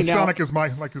 LZ. Make it now, sound like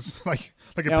it's like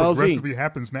it progressively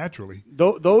happens naturally.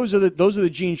 Those are the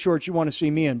jean shorts you want to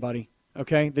see me in, buddy.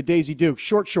 Okay, the Daisy Dukes,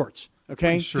 short shorts.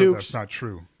 Okay, Pretty sure Dukes. That's not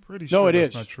true. Pretty sure it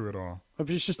that's is not true at all.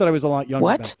 It's just that I was a lot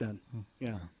younger back then.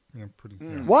 Yeah.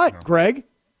 What, no. Greg?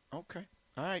 Okay.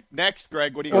 All right. Next,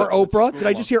 Greg. What do you Or got? Oprah? Did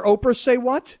I just hear Oprah say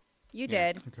what? You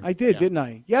did. Okay. I did, didn't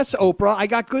I? Yes, Oprah. I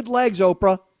got good legs,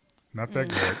 Oprah. Not that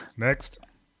good. Next.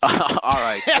 All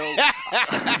right. So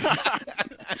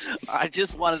I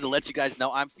just wanted to let you guys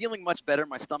know I'm feeling much better.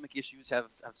 My stomach issues have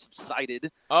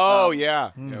subsided. Oh,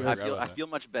 yeah. I feel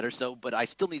much better. But I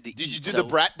still need to eat. Did you do the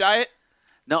brat diet?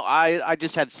 No, I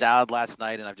just had salad last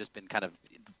night, and I've just been kind of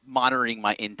monitoring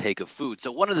my intake of food.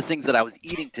 So one of the things that I was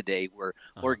eating today were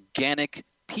organic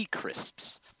pea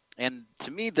crisps. And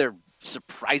to me, they're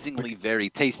surprisingly very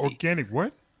tasty. Organic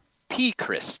what? Pea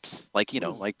crisps. Like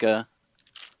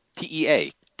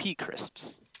PEA. Pea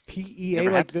crisps. PEA,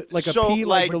 like a So, pea,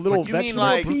 like the little you mean vegetable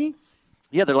like- pea?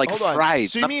 Yeah, they're like Hold on. fried.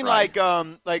 So you not mean fried.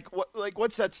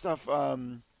 what's that stuff?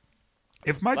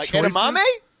 If my Like choice edamame?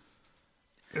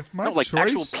 If my No, like choice,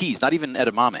 actual peas, not even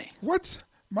edamame. What?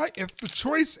 If the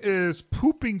choice is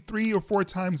pooping 3 or 4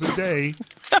 times a day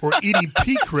or eating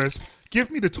pea crisp,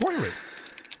 give me the toilet.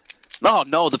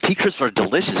 No, the pea crisps are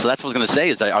delicious. So that's what I was going to say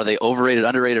is are they overrated,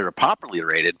 underrated, or properly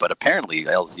rated? But apparently,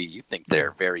 LZ, you think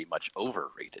they're very much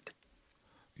overrated.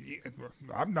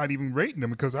 I'm not even rating them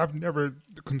because I've never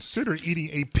considered eating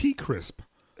a pea crisp.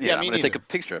 Yeah, me I'm going to neither. take a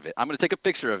picture of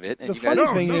it. And The you guys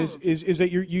funny thing is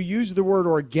that you use the word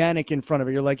organic in front of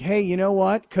it. You're like, hey, you know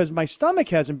what? Because my stomach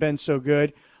hasn't been so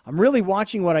good. I'm really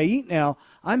watching what I eat now.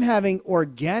 I'm having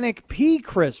organic pea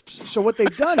crisps. So what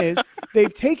they've done is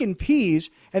they've taken peas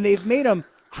and they've made them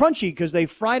crunchy because they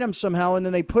fried them somehow and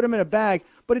then they put them in a bag.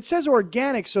 But it says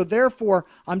organic, so therefore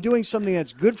I'm doing something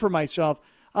that's good for myself.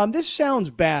 This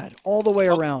sounds bad all the way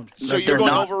around. So you're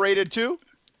going overrated too?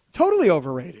 Totally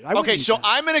overrated. Okay, so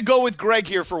I'm going to go with Greg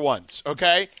here for once,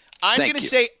 okay? I'm Thank going to you.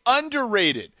 say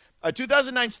underrated A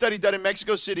 2009 study done in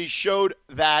Mexico City showed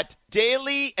that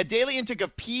a daily intake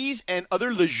of peas and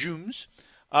other legumes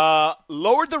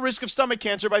lowered the risk of stomach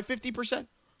cancer by 50%.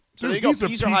 So there you go.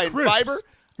 Peas are high in fiber,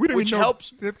 we don't which even know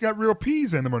helps. if they've got real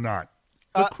peas in them or not.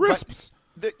 The crisps.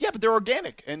 But they're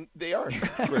organic, and they are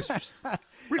crisps.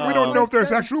 We don't know if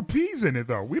there's actual peas in it,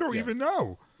 though. We don't even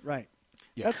know. Right.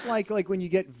 Yeah. That's like when you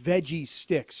get veggie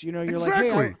sticks. You know, you're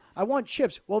Exactly. like, hey, I want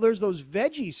chips. Well, there's those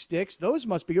veggie sticks. Those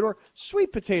must be good. Or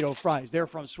sweet potato fries. They're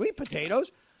from sweet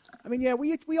potatoes. I mean, yeah,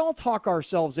 we all talk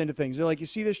ourselves into things. They're like, you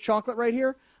see this chocolate right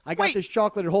here? I got this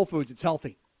chocolate at Whole Foods. It's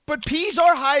healthy. But peas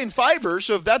are high in fiber,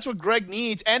 so if that's what Greg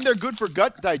needs, and they're good for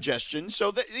gut digestion,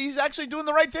 so he's actually doing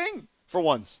the right thing for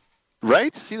once.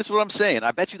 Right? See, this is what I'm saying.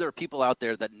 I bet you there are people out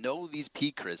there that know these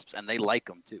pea crisps, and they like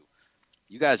them, too.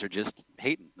 You guys are just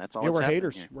hating. That's all. Yeah, we're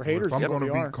haters. Here. We're haters. If I'm going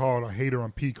to we be called a hater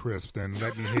on pea crisp, then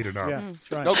let me hate it up. Yeah,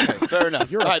 that's right. Okay, fair enough.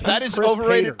 You're All a right, that pea is crisp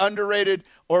overrated, hater. underrated,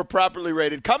 or properly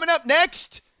rated. Coming up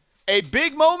next, a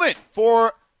big moment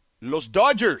for Los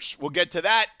Dodgers. We'll get to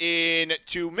that in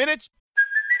 2 minutes.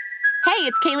 Hey,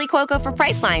 it's Kaylee Cuoco for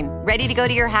Priceline. Ready to go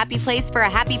to your happy place for a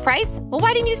happy price? Well,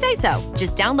 why didn't you say so?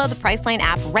 Just download the Priceline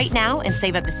app right now and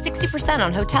save up to 60%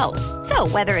 on hotels. So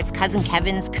whether it's Cousin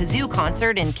Kevin's Kazoo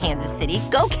Concert in Kansas City,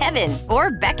 go Kevin, or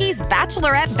Becky's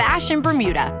Bachelorette Bash in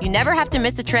Bermuda, you never have to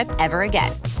miss a trip ever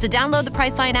again. So download the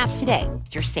Priceline app today.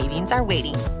 Your savings are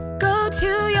waiting. Go to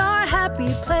your happy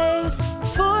place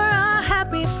for a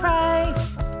happy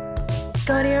price.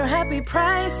 Go to your happy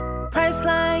price,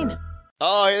 Priceline.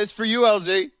 Oh, it's for you,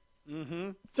 LZ. Mm-hmm.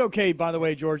 It's okay, by the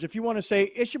way, George. If you want to say,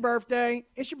 it's your birthday,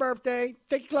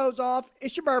 take your clothes off,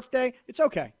 it's your birthday, it's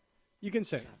okay. You can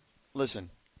say that. Listen,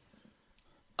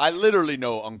 I literally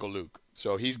know Uncle Luke,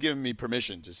 so he's given me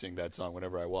permission to sing that song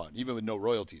whenever I want, even with no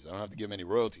royalties. I don't have to give him any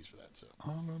royalties for that. So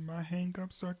all of my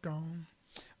hang-ups are gone.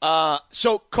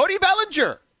 So Cody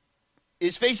Bellinger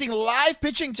is facing live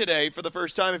pitching today for the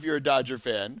first time if you're a Dodger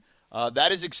fan.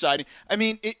 That is exciting. I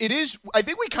mean, it is. I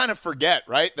think we kind of forget,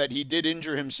 right, that he did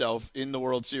injure himself in the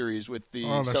World Series with the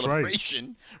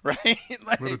celebration, right?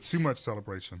 Like, a little too much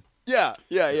celebration. Yeah,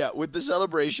 with the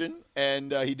celebration,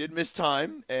 and he did miss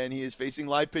time, and he is facing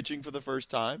live pitching for the first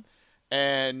time.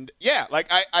 And yeah, like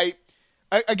I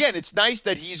again, it's nice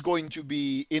that he's going to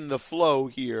be in the flow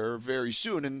here very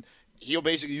soon, and he'll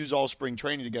basically use all spring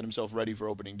training to get himself ready for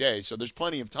opening day. So there's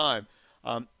plenty of time.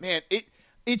 Man,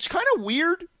 it's kind of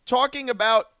weird talking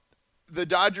about the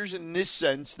Dodgers in this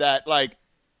sense that, like,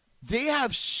 they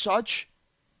have such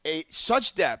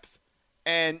depth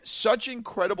and such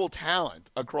incredible talent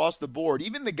across the board.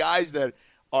 Even the guys that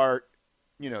are,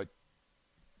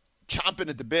 chomping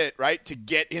at the bit, right, to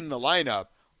get in the lineup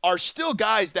are still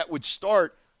guys that would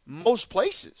start most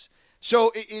places.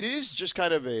 So it is just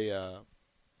kind of a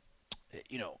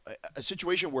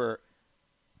situation where,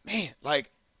 man,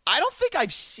 like, I don't think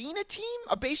I've seen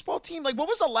a baseball team. Like, what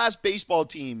was the last baseball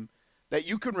team that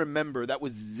you can remember that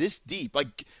was this deep?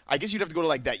 Like, I guess you'd have to go to,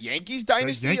 like, that Yankees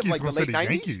dynasty of, like, the late 90s?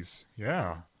 Yankees,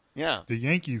 yeah. Yeah. The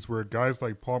Yankees, where guys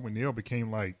like Paul O'Neill became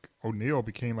like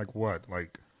what?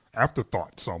 Like,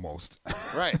 afterthoughts almost.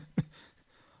 Right.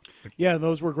 Yeah,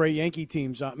 those were great Yankee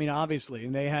teams. I mean, obviously.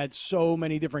 And they had so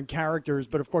many different characters.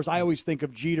 But, of course, I always think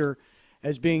of Jeter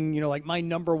as being, like my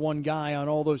number one guy on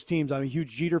all those teams. I'm a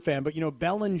huge Jeter fan. But,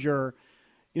 Bellinger,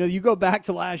 you go back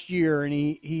to last year and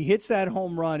he hits that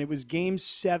home run. It was Game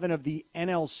 7 of the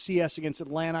NLCS against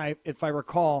Atlanta, if I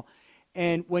recall.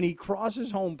 And when he crosses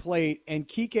home plate and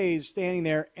Kike is standing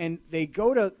there and they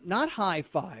go to not high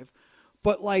five,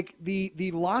 but like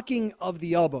the locking of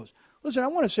the elbows. Listen, I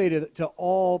want to say to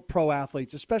all pro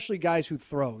athletes, especially guys who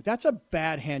throw, that's a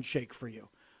bad handshake for you.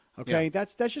 Okay? Yeah.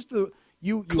 That's just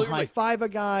you high five a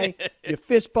guy, you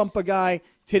fist bump a guy.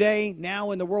 Today, now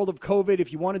in the world of COVID,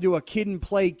 if you want to do a kid and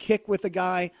play kick with a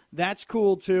guy, that's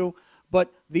cool too.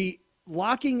 But the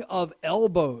locking of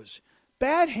elbows,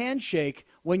 bad handshake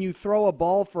when you throw a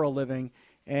ball for a living.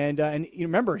 And you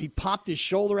remember, he popped his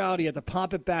shoulder out. He had to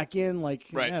pop it back in. Like,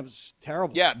 right. Yeah, it was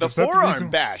terrible. Yeah, the forearm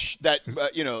bash that,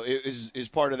 is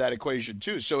part of that equation,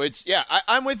 too. So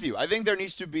I'm with you. I think there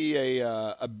needs to be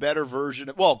a better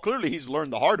version. Well, clearly he's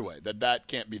learned the hard way that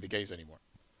can't be the case anymore.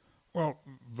 Well,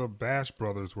 the Bash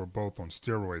brothers were both on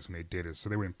steroids when they did it, so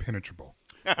they were impenetrable.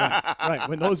 Right.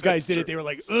 When those guys did it, they were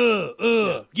like,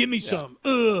 give me some,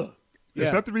 Yeah.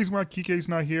 Is that the reason why Kike's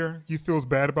not here? He feels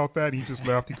bad about that. He just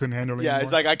left. He couldn't handle it anymore. Yeah,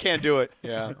 he's like, I can't do it.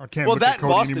 Yeah. I can't. Well, that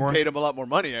Cody Boston anymore. paid him a lot more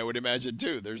money, I would imagine,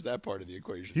 too. There's that part of the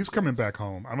equation. He's coming back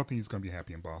home. I don't think he's going to be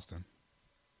happy in Boston.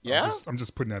 Yeah? I'm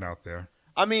just putting that out there.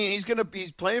 I mean,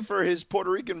 he's playing for his Puerto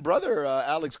Rican brother,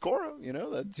 Alex Cora.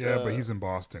 That's but he's in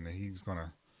Boston, and he's going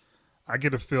to – I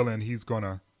get a feeling he's going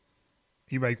to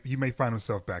he may find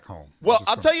himself back home. Well,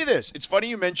 I'll tell you this. It's funny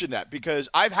you mentioned that because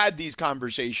I've had these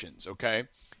conversations, okay,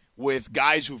 with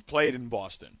guys who've played in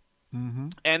Boston. Mm-hmm.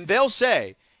 And they'll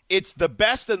say it's the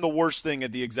best and the worst thing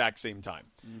at the exact same time.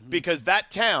 Mm-hmm. Because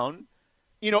that town,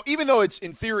 even though it's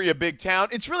in theory a big town,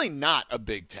 it's really not a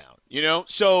big town,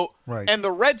 So, right. And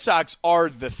the Red Sox are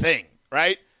the thing,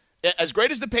 right? As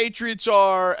great as the Patriots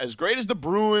are, as great as the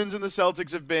Bruins and the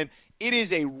Celtics have been, it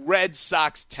is a Red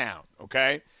Sox town,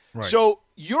 okay? Right. So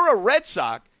you're a Red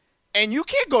Sox, and you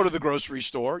can't go to the grocery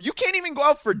store. You can't even go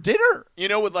out for dinner,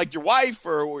 with like your wife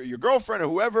or your girlfriend or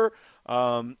whoever.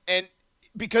 And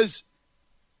because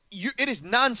it is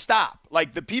nonstop.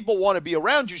 Like the people want to be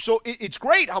around you. So it's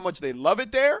great how much they love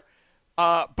it there.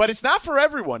 But it's not for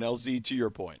everyone, LZ, to your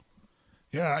point.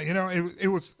 Yeah, it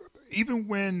was even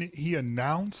when he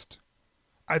announced,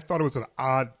 I thought it was an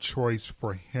odd choice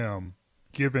for him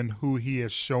given who he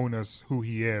has shown us who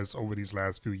he is over these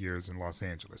last few years in Los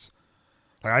Angeles.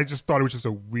 Like, I just thought it was just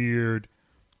a weird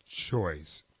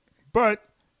choice. But,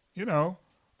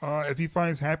 if he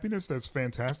finds happiness, that's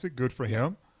fantastic. Good for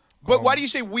him. But why do you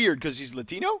say weird? Because he's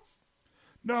Latino?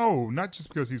 No, not just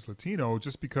because he's Latino,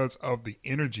 just because of the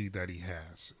energy that he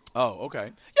has. Oh, okay.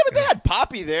 Yeah, but they had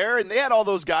Poppy there, and they had all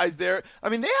those guys there. I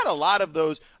mean, they had a lot of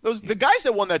the guys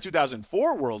that won that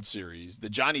 2004 World Series, the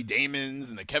Johnny Damons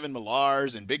and the Kevin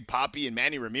Millars and Big Poppy and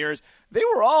Manny Ramirez. They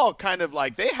were all kind of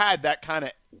like, they had that kind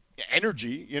of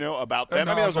energy, about them.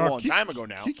 I mean, that was a long time ago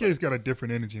now. Kike's got a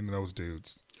different energy than those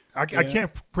dudes. I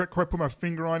can't quite put my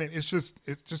finger on it. It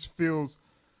just feels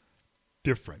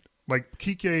different. Like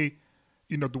Kike,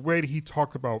 the way that he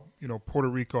talked about, Puerto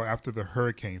Rico after the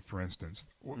hurricane, for instance,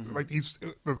 like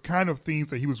the kind of things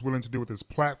that he was willing to do with his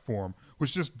platform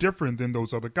was just different than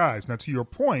those other guys. Now, to your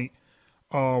point,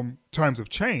 times have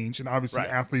changed, and obviously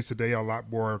athletes today are a lot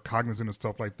more cognizant of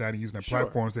stuff like that and using their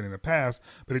platforms than in the past.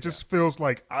 But it just feels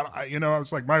like,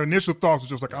 it's like my initial thoughts was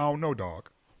just like, I don't know, dog.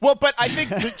 Well, but I think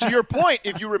to your point,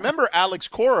 if you remember Alex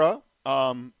Cora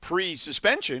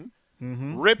pre-suspension,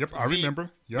 ripped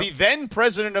the then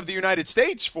president of the United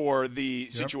States for the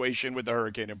situation with the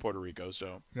hurricane in Puerto Rico.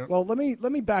 So, well, let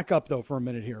me back up though for a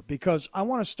minute here because I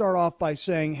want to start off by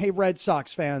saying, hey, Red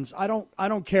Sox fans, I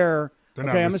don't care. They're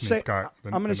okay, not listening, Scott.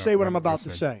 I'm going to say what I'm about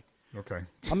to say. Okay,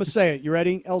 I'm going to say it. You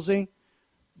ready, LZ?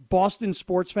 Boston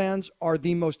sports fans are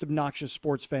the most obnoxious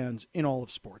sports fans in all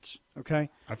of sports. Okay.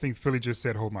 I think Philly just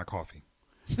said, "Hold my coffee."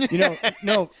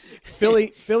 No,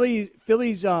 Philly's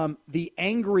the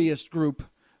angriest group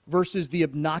versus the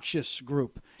obnoxious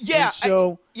group. Yeah. And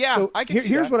so I can see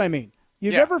here's that. what I mean.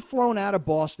 You've ever flown out of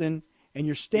Boston and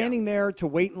you're standing there to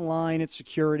wait in line at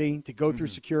security, to go through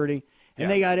security, and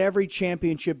they got every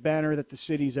championship banner that the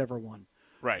city's ever won.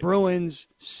 Right. Bruins,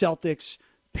 Celtics,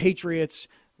 Patriots,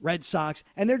 Red Sox,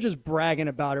 and they're just bragging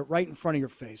about it right in front of your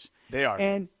face. They are.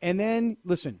 And then,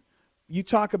 listen, you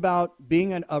talk about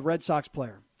being a Red Sox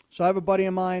player. So I have a buddy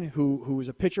of mine who was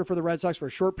a pitcher for the Red Sox for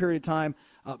a short period of time,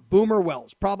 Boomer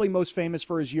Wells, probably most famous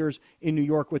for his years in New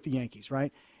York with the Yankees,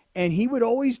 right? And he would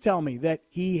always tell me that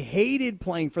he hated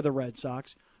playing for the Red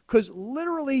Sox because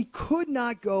literally could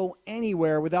not go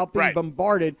anywhere without being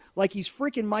bombarded like he's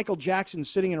freaking Michael Jackson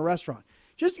sitting in a restaurant.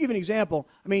 Just to give an example,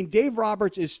 I mean, Dave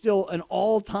Roberts is still an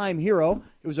all-time hero.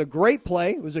 It was a great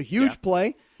play. It was a huge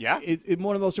play. Yeah. It's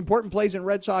one of the most important plays in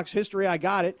Red Sox history. I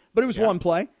got it. But it was one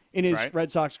play in his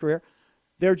Red Sox career.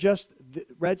 They're just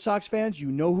Red Sox fans.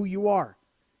 You know who you are.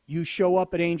 You show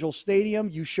up at Angel Stadium.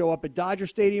 You show up at Dodger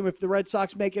Stadium. If the Red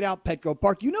Sox make it out, Petco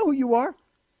Park, you know who you are.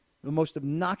 The most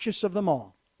obnoxious of them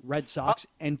all, Red Sox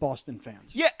and Boston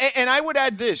fans. Yeah, and I would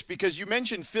add this because you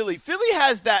mentioned Philly. Philly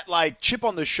has that, like, chip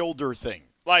on the shoulder thing.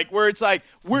 Like, where it's like,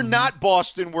 we're not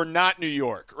Boston, we're not New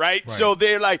York, right? So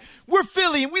they're like, we're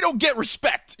Philly and we don't get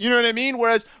respect. You know what I mean?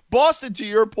 Whereas Boston, to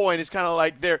your point, is kind of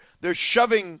like they're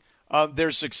shoving their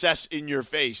success in your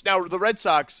face. Now, the Red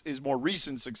Sox is more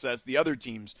recent success. The other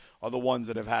teams are the ones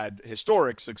that have had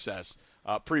historic success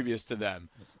previous to them.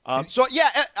 So,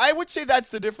 yeah, I would say that's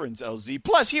the difference, LZ.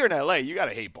 Plus, here in L.A., you got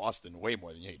to hate Boston way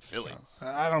more than you hate Philly.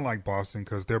 I don't like Boston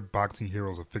because their boxing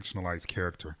heroes a fictionalized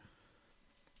character.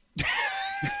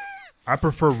 I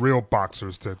prefer real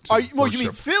boxers to you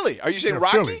mean Philly? Are you saying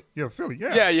Rocky? Philly. Yeah, Philly.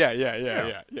 Yeah.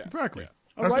 Yeah. Exactly.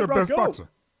 Yeah. That's their best boxer.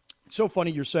 It's so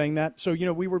funny you're saying that. So,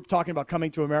 we were talking about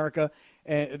coming to America,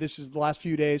 and this is the last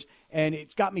few days, and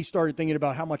it's got me started thinking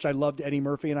about how much I loved Eddie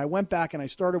Murphy, and I went back and I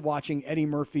started watching Eddie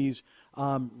Murphy's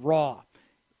Raw,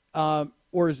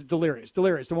 or is it Delirious?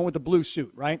 Delirious, the one with the blue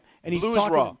suit, right? And he's Blue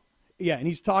talking, is Raw. Yeah, and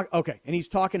he's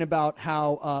talking about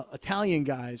how Italian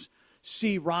guys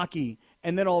see Rocky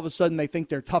and then all of a sudden they think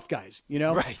they're tough guys, you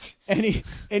know? Right. And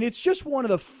it's just one of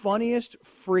the funniest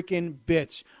freaking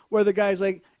bits where the guy's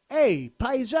like, hey,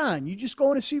 Paisan, you just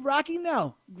going to see Rocky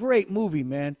now? Great movie,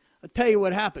 man. I'll tell you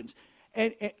what happens.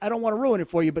 And I don't want to ruin it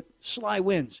for you, but Sly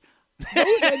wins.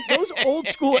 Those old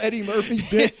school Eddie Murphy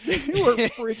bits, they were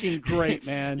freaking great,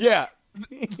 man. Yeah.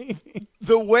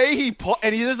 The way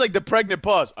and he does like the pregnant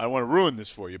pause. I don't want to ruin this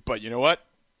for you, but you know what?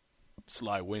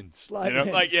 Sly wins. Sly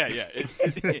wins. Like, yeah.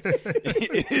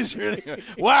 It is really good.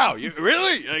 Wow, you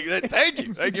really? Like,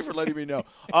 thank you for letting me know.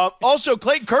 Also,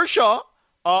 Clayton Kershaw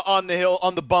on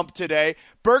the bump today.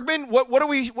 Bergman, what are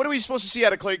we supposed to see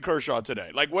out of Clayton Kershaw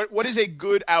today? Like, what is a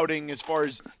good outing as far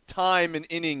as time and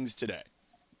innings today?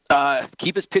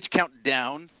 Keep his pitch count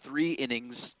down, 3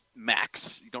 innings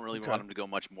max. You don't really want him to go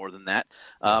much more than that.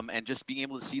 And just being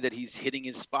able to see that he's hitting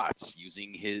his spots,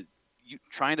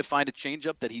 trying to find a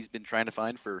changeup that he's been trying to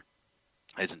find for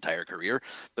his entire career,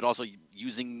 but also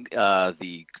using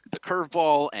the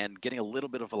curveball and getting a little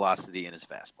bit of velocity in his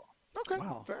fastball. Okay.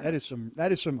 Wow, that is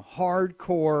some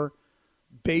hardcore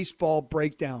baseball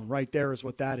breakdown right there. Is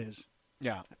what that is.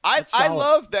 Yeah, I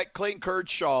love that Clayton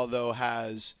Kershaw though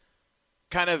has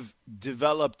kind of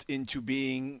developed into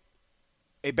being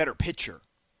a better pitcher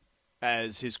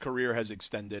as his career has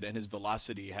extended and his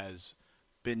velocity has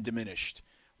been diminished.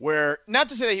 Where, not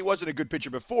to say that he wasn't a good pitcher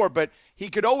before, but he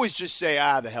could always just say,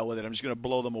 the hell with it. I'm just going to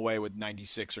blow them away with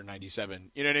 96 or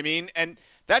 97. You know what I mean? And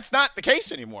that's not the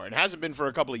case anymore. It hasn't been for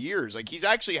a couple of years. Like, he's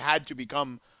actually had to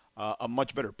become a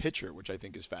much better pitcher, which I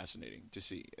think is fascinating to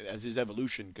see as his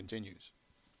evolution continues.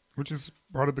 Which is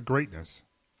part of the greatness.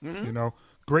 Mm-hmm. You know,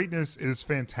 greatness is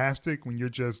fantastic when you're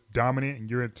just dominant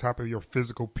and you're at the top of your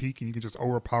physical peak and you can just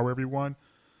overpower everyone.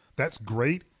 That's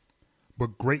great.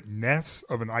 But greatness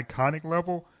of an iconic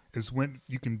level is when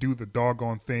you can do the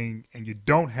doggone thing and you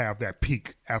don't have that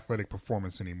peak athletic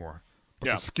performance anymore.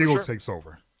 But the skill takes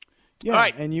over. Yeah,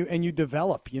 right. and you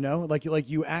develop, you know, like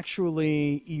you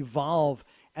actually evolve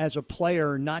as a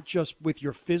player, not just with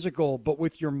your physical, but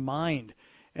with your mind.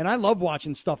 And I love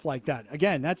watching stuff like that.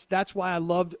 Again, that's why I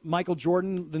loved Michael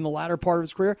Jordan in the latter part of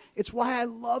his career. It's why I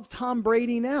love Tom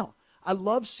Brady now. I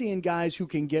love seeing guys who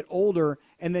can get older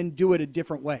and then do it a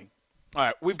different way. All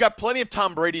right, we've got plenty of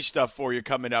Tom Brady stuff for you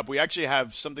coming up. We actually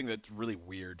have something that's really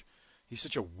weird. He's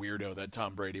such a weirdo, that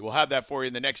Tom Brady. We'll have that for you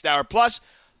in the next hour. Plus,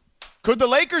 could the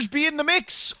Lakers be in the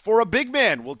mix for a big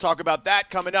man? We'll talk about that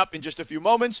coming up in just a few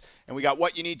moments. And we got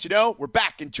what you need to know. We're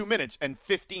back in 2 minutes and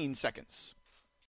 15 seconds.